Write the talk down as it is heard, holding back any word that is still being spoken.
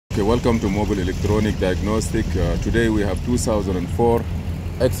Okay, welcome to Mobile Electronic Diagnostic. Today we have 2004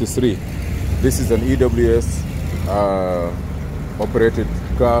 X3. This is an EWS operated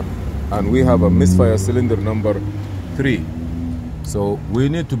car, and we have a misfire cylinder number 3. So we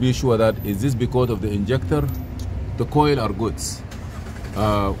need to be sure that is this because of the injector, the coil are good.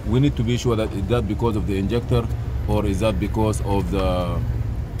 We need to be sure that is that because of the injector or is that because of the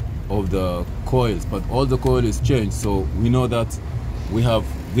coils. But all the coil is changed, so we know that we have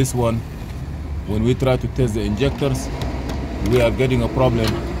this one. When we try to test the injectors, we are getting a problem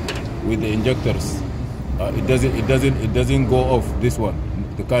with the injectors. It doesn't go off. This one,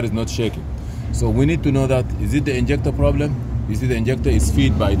 the car is not shaking. So we need to know that is it the injector problem? Is it the injector is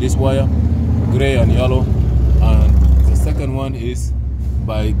fed by this wire, gray and yellow, and the second one is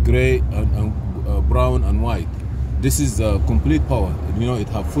by gray and brown and white. This is complete power. You know, it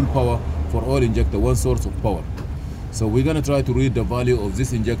have full power for all injector, one source of power. So we're gonna try to read the value of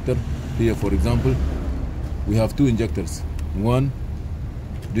this injector here. For example, we have two injectors. One,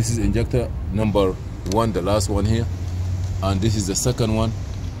 this is injector number 1, the last one here, and this is the second one,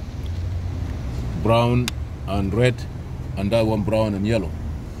 brown and red, and that one brown and yellow.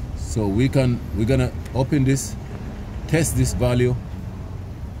 So we're gonna open this, test this value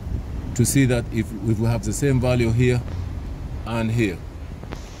to see that if we have the same value here and here.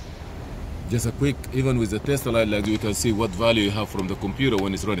 Just a quick, even with the tester light, like you can see what value you have from the computer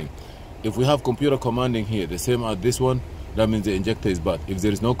when it's running. If we have computer commanding here, the same as this one, that means the injector is bad. If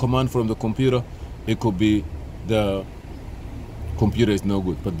there is no command from the computer, it could be the computer is no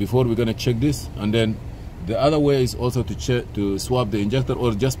good. But before, we're gonna check this, and then the other way is also to check, to swap the injector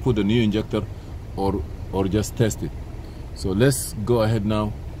or just put a new injector or just test it. So let's go ahead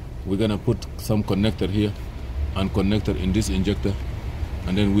now. We're gonna put some connector here and connector in this injector,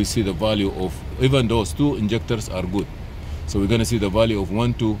 and then we see the value of, even those two injectors are good. So we're gonna see the value of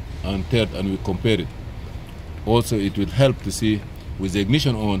 1, 2, and 3, and we compare it. Also, it will help to see with the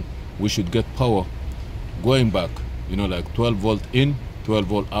ignition on, we should get power going back, you know, like 12 volt in, 12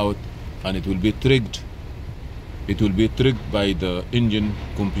 volt out, and it will be triggered. It will be triggered by the engine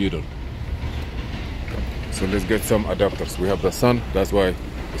computer. So let's get some adapters. We have the sun, that's why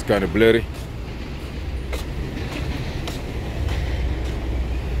it's kind of blurry.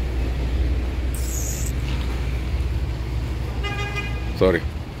 Sorry.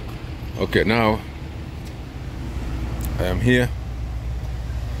 Okay, now I am here.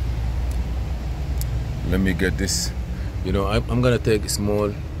 Let me get this. You know, I'm gonna take a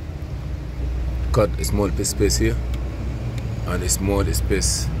small, cut a small space here and a small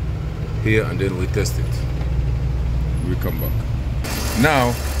space here, and then we test it. We come back.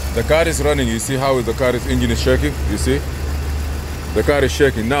 Now the car is running. You see how the car's engine is shaking? You see? The car is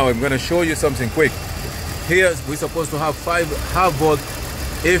shaking. Now I'm gonna show you something quick. Here we're supposed to have 5.5 volt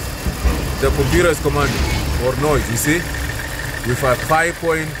if the computer is commanding or noise. You see, we have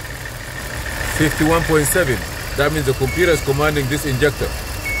 5.51.7. That means the computer is commanding this injector.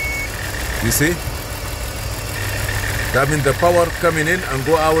 You see, that means the power coming in and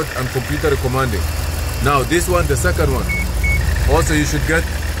go out, and computer is commanding. Now this one, the second one, also you should get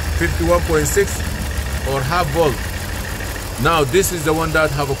 51.6 or half volt. Now this is the one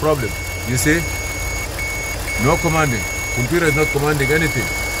that have a problem. You see, no commanding. Computer is not commanding anything.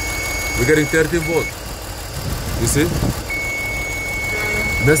 We're getting 13 volt. You see?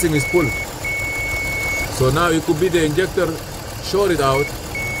 Nothing is full. So now it could be the injector shorted out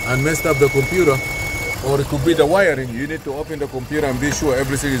and messed up the computer, or it could be the wiring. You need to open the computer and be sure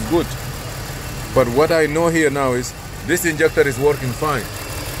everything is good. But what I know here now is this injector is working fine.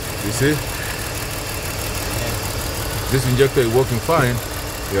 You see? This injector is working fine.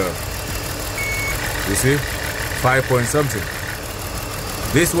 Yeah. You see? 5 point something.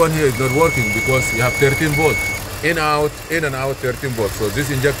 This one here is not working because you have 13 volts. In and out 13 volts. So this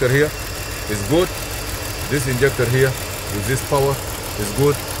injector here is good. This injector here with this power is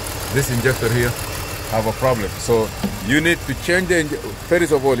good. This injector here have a problem. So you need to change the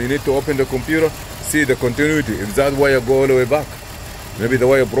first of all, you need to open the computer, see the continuity. If that wire go all the way back, maybe the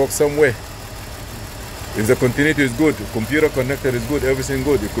wire broke somewhere. If the continuity is good, computer connector is good, everything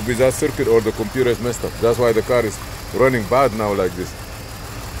good, it could be that circuit or the computer is messed up. That's why the car is running bad now like this.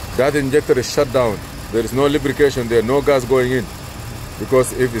 That injector is shut down. There is no lubrication there, no gas going in.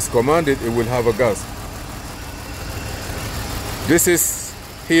 Because if it's commanded, it will have a gas. This is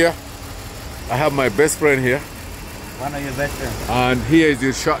here. I have my best friend here. One of your best friends. And here is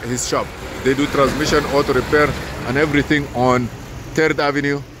his shop. They do transmission, auto repair, and everything on 3rd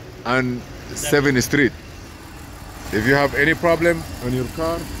Avenue and 7th Street. If you have any problem on your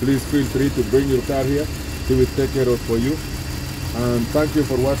car, please feel free to bring your car here. He will take care of for you. And thank you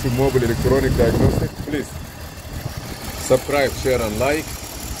for watching Mobile Electronic Diagnostic. Please subscribe, share and like,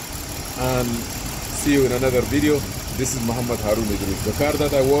 and see you in another video. This is Muhammad Harun Idris. The car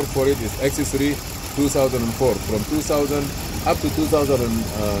that I work for it is Accessory 2004. From 2000 up to 2009,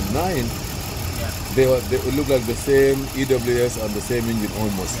 they look like the same EWS and the same engine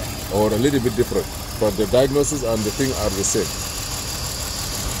almost, or a little bit different, but the diagnosis and the thing are the same.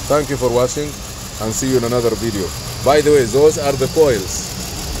 Thank you for watching and see you in another video. By the way, those are the coils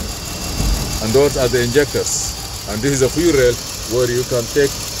and those are the injectors, and this is a fuel rail where you can take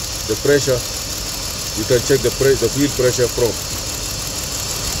the pressure, you can check the fuel pressure from.